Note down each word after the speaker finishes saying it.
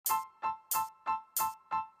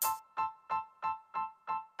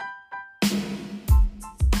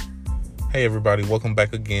Hey everybody, welcome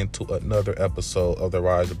back again to another episode of the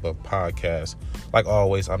Rise Above podcast. Like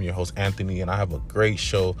always, I'm your host Anthony, and I have a great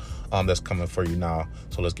show that's coming for you now.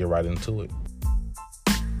 So let's get right into it.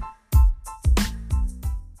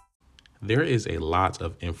 There is a lot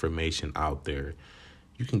of information out there.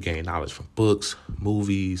 You can gain knowledge from books,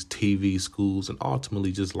 movies, TV, schools, and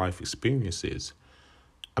ultimately just life experiences.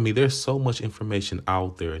 There's so much information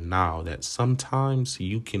out there now that sometimes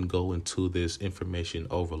you can go into this information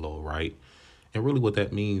overload, right? And really what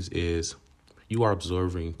that means is you are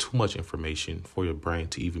absorbing too much information for your brain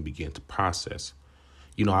to even begin to process.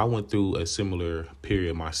 I went through a similar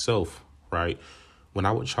period myself, right? When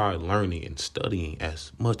I would try learning and studying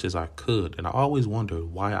as much as I could, and I always wondered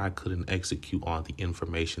why I couldn't execute on the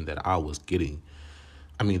information that I was getting.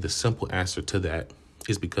 The simple answer to that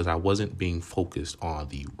is because I wasn't being focused on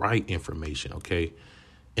the right information, okay?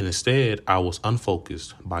 And instead, I was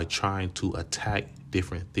unfocused by trying to attack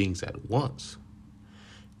different things at once.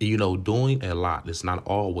 Doing a lot is not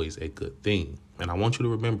always a good thing. And I want you to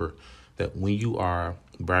remember that when you are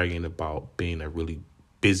bragging about being a really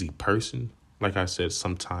busy person, like I said,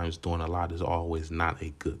 sometimes doing a lot is always not a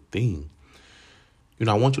good thing.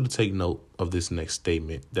 I want you to take note of this next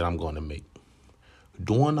statement that I'm going to make.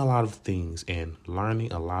 Doing a lot of things and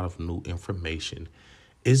learning a lot of new information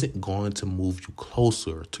isn't going to move you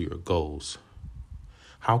closer to your goals.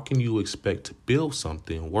 How can you expect to build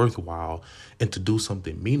something worthwhile and to do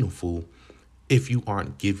something meaningful if you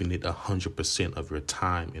aren't giving it 100% of your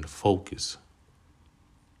time and focus?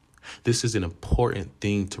 This is an important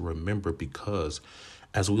thing to remember because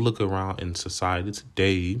as we look around in society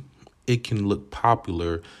today, it can look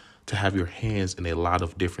popular to have your hands in a lot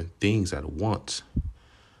of different things at once.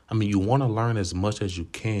 You want to learn as much as you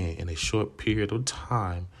can in a short period of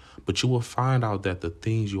time, but you will find out that the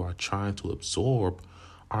things you are trying to absorb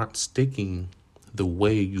aren't sticking the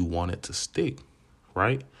way you want it to stick,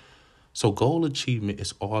 right? So goal achievement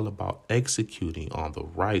is all about executing on the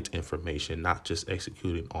right information, not just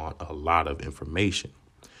executing on a lot of information.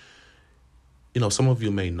 Some of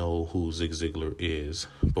you may know who Zig Ziglar is,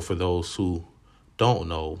 but for those who don't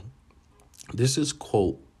know, this is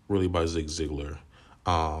quote really by Zig Ziglar.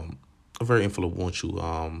 A very influential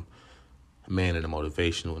man in the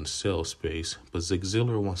motivational and sales space. But Zig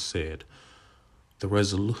Ziglar once said, the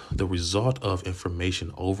result of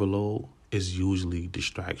information overload is usually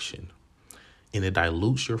distraction, and it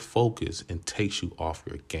dilutes your focus and takes you off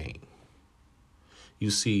your game. You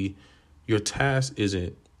see, your task is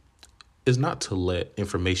not to let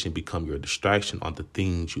information become your distraction on the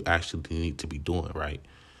things you actually need to be doing, right?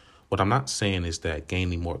 What I'm not saying is that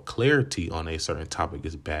gaining more clarity on a certain topic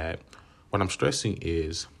is bad. What I'm stressing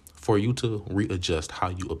is for you to readjust how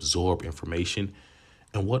you absorb information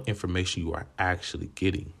and what information you are actually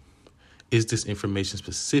getting. Is this information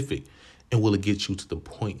specific and will it get you to the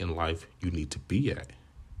point in life you need to be at?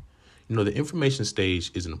 The information stage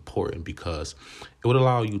is important because it would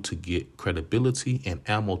allow you to get credibility and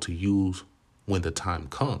ammo to use when the time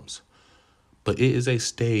comes. But it is a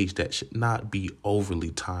stage that should not be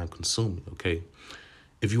overly time consuming, okay?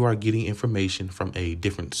 If you are getting information from a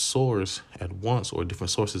different source at once or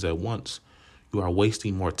different sources at once, you are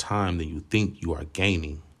wasting more time than you think you are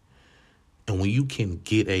gaining. And when you can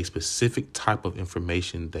get a specific type of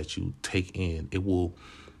information that you take in, it will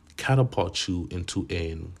catapult you into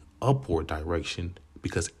an upward direction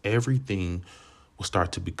because everything will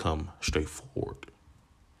start to become straightforward.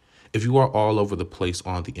 If you are all over the place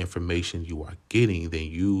on the information you are getting, then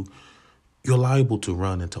you're liable to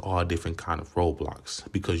run into all different kind of roadblocks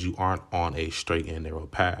because you aren't on a straight and narrow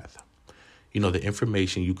path. The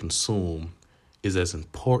information you consume is as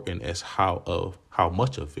important as how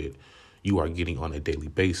much of it you are getting on a daily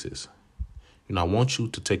basis. I want you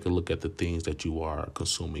to take a look at the things that you are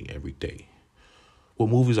consuming every day. What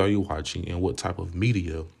movies are you watching and what type of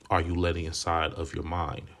media are you letting inside of your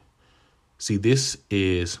mind? See, this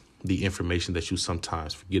is the information that you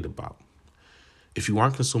sometimes forget about. If you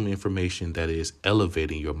aren't consuming information that is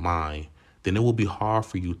elevating your mind, then it will be hard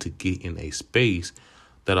for you to get in a space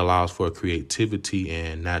that allows for creativity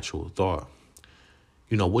and natural thought.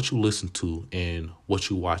 What you listen to and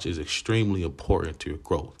what you watch is extremely important to your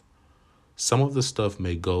growth. Some of the stuff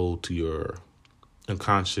may go to your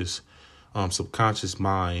unconscious, subconscious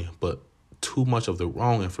mind, but too much of the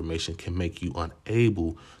wrong information can make you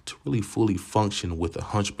unable to really fully function with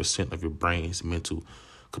 100% of your brain's mental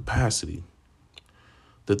capacity.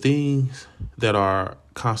 The things that are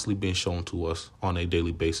constantly being shown to us on a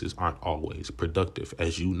daily basis aren't always productive,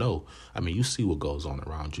 as you know. You see what goes on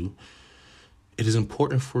around you. It is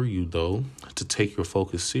important for you, though, to take your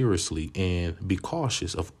focus seriously and be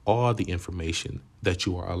cautious of all the information that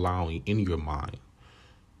you are allowing in your mind.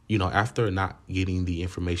 After not getting the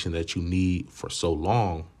information that you need for so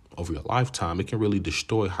long over your lifetime, it can really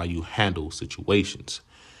destroy how you handle situations.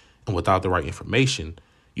 And without the right information,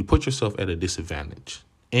 you put yourself at a disadvantage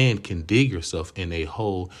and can dig yourself in a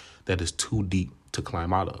hole that is too deep to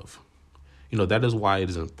climb out of. That is why it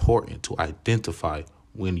is important to identify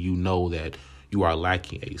when you know that you are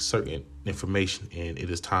lacking a certain information and it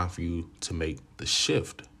is time for you to make the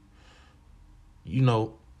shift. I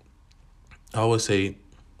always say,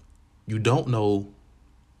 you don't know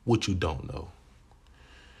what you don't know.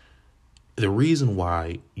 The reason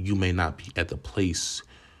why you may not be at the place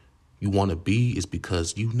you want to be is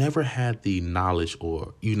because you never had the knowledge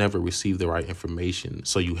or you never received the right information.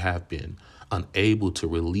 So you have been unable to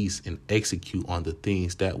release and execute on the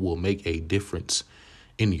things that will make a difference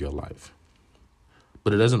in your life.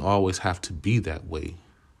 But it doesn't always have to be that way.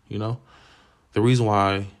 The reason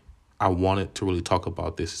why I wanted to really talk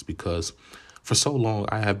about this is because for so long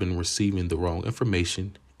I have been receiving the wrong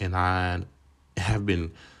information and I have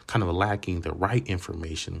been kind of lacking the right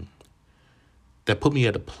information that put me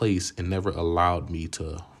at a place and never allowed me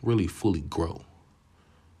to really fully grow.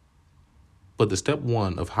 But the step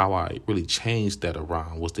one of how I really changed that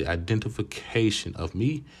around was the identification of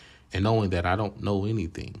me and knowing that I don't know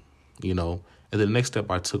anything, And the next step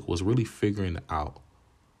I took was really figuring out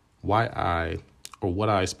what I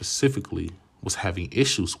specifically was having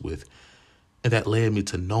issues with. And that led me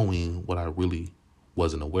to knowing what I really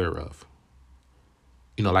wasn't aware of.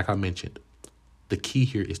 Like I mentioned, the key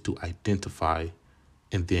here is to identify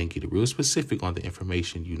and then get real specific on the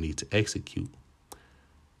information you need to execute.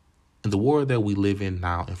 In the world that we live in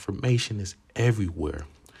now, information is everywhere.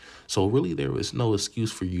 So really there is no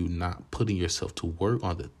excuse for you not putting yourself to work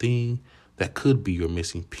on the thing that could be your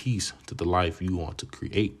missing piece to the life you want to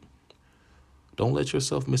create. Don't let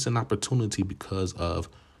yourself miss an opportunity because of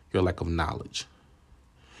your lack of knowledge.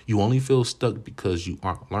 You only feel stuck because you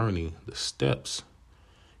aren't learning the steps.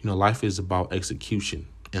 Life is about execution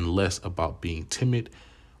and less about being timid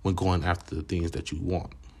when going after the things that you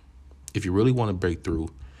want. If you really want to break through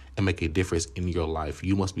and make a difference in your life,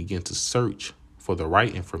 you must begin to search for the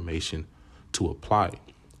right information to apply.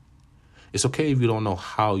 It's okay if you don't know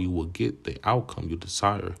how you will get the outcome you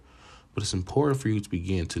desire, but it's important for you to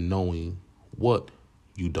begin to knowing what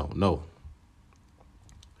you don't know.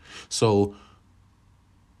 So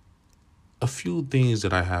a few things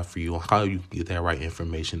that I have for you on how you can get that right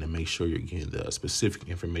information and make sure you're getting the specific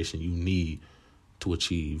information you need to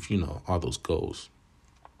achieve, all those goals.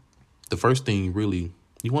 The first thing really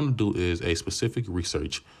you want to do is a specific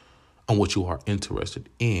research on what you are interested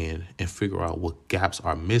in and figure out what gaps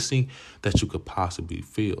are missing that you could possibly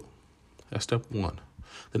fill. That's step one.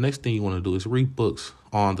 The next thing you want to do is read books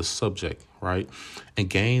on the subject, right? And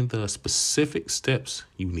gain the specific steps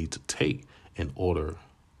you need to take in order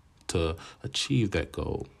to achieve that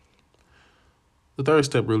goal. The third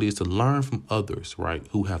step really is to learn from others, right,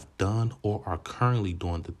 who have done or are currently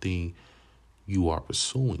doing the thing you are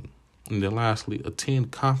pursuing. And then lastly,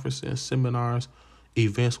 attend conferences, seminars,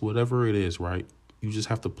 events, whatever it is, right? You just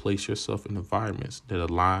have to place yourself in environments that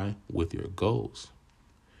align with your goals.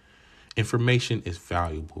 Information is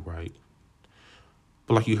valuable, right?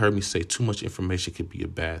 But like you heard me say, too much information can be a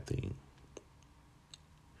bad thing.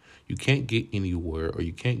 You can't get anywhere or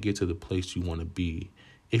you can't get to the place you want to be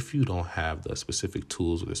if you don't have the specific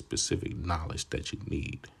tools or the specific knowledge that you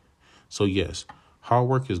need. So yes, hard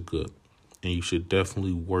work is good and you should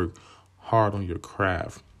definitely work hard on your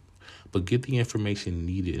craft, but get the information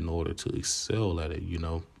needed in order to excel at it.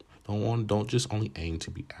 Don't just only aim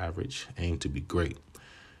to be average, aim to be great.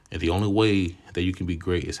 And the only way that you can be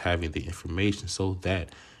great is having the information so that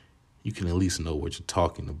you can at least know what you're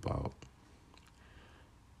talking about.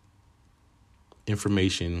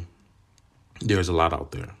 Information, there's a lot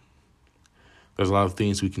out there. There's a lot of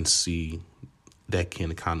things we can see that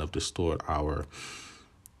can kind of distort our,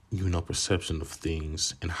 perception of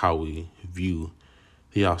things and how we view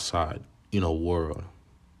the outside, world.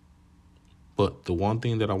 But the one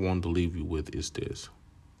thing that I wanted to leave you with is this.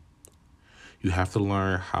 You have to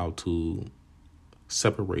learn how to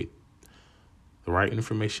separate the right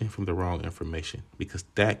information from the wrong information, because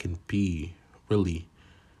that can be really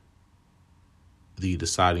the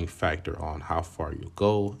deciding factor on how far you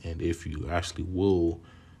go and if you actually will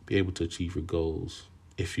be able to achieve your goals,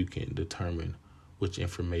 if you can determine which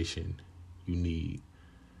information you need.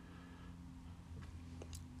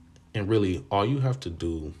 And really, all you have to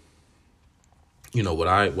do, what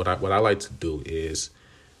I like to do is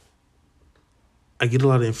I get a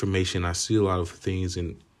lot of information. I see a lot of things,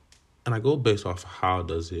 and And I go based off how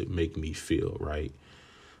does it make me feel, right?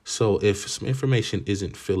 So if some information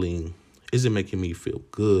isn't making me feel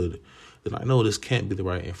good, then I know this can't be the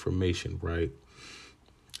right information, right?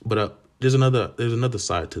 But there's another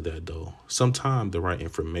side to that though. Sometimes the right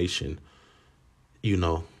information,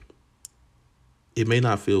 it may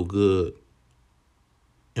not feel good.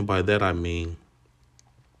 And by that I mean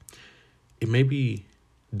it may be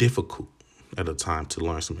difficult at a time to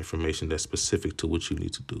learn some information that's specific to what you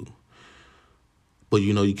need to do. But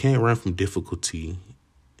you can't run from difficulty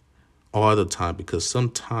all the time, because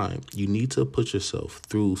sometimes you need to put yourself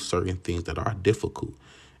through certain things that are difficult.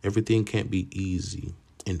 Everything can't be easy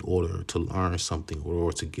in order to learn something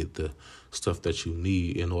or to get the stuff that you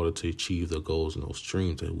need in order to achieve the goals and those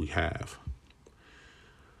dreams that we have.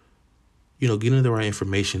 Getting the right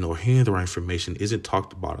information or hearing the right information isn't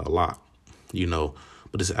talked about a lot,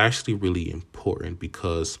 but it's actually really important,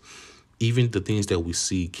 because even the things that we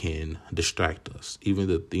see can distract us. Even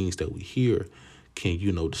the things that we hear can,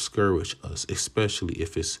 discourage us, especially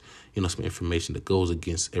if it's, some information that goes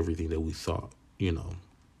against everything that we thought,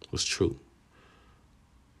 was true.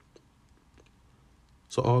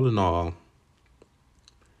 So all in all,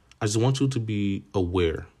 I just want you to be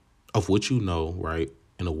aware of what you know, right?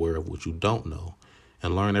 And aware of what you don't know,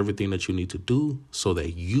 and learn everything that you need to do so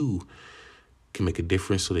that you can make a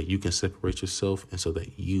difference, so that you can separate yourself, and so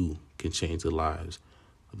that you can change the lives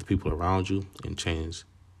of the people around you and change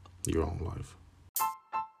your own life.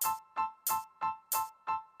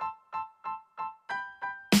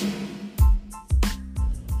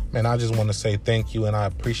 Man, I just want to say thank you, and I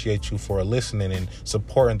appreciate you for listening and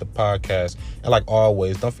supporting the podcast. And like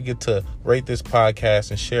always, don't forget to rate this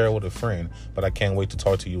podcast and share it with a friend. But I can't wait to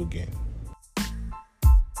talk to you again.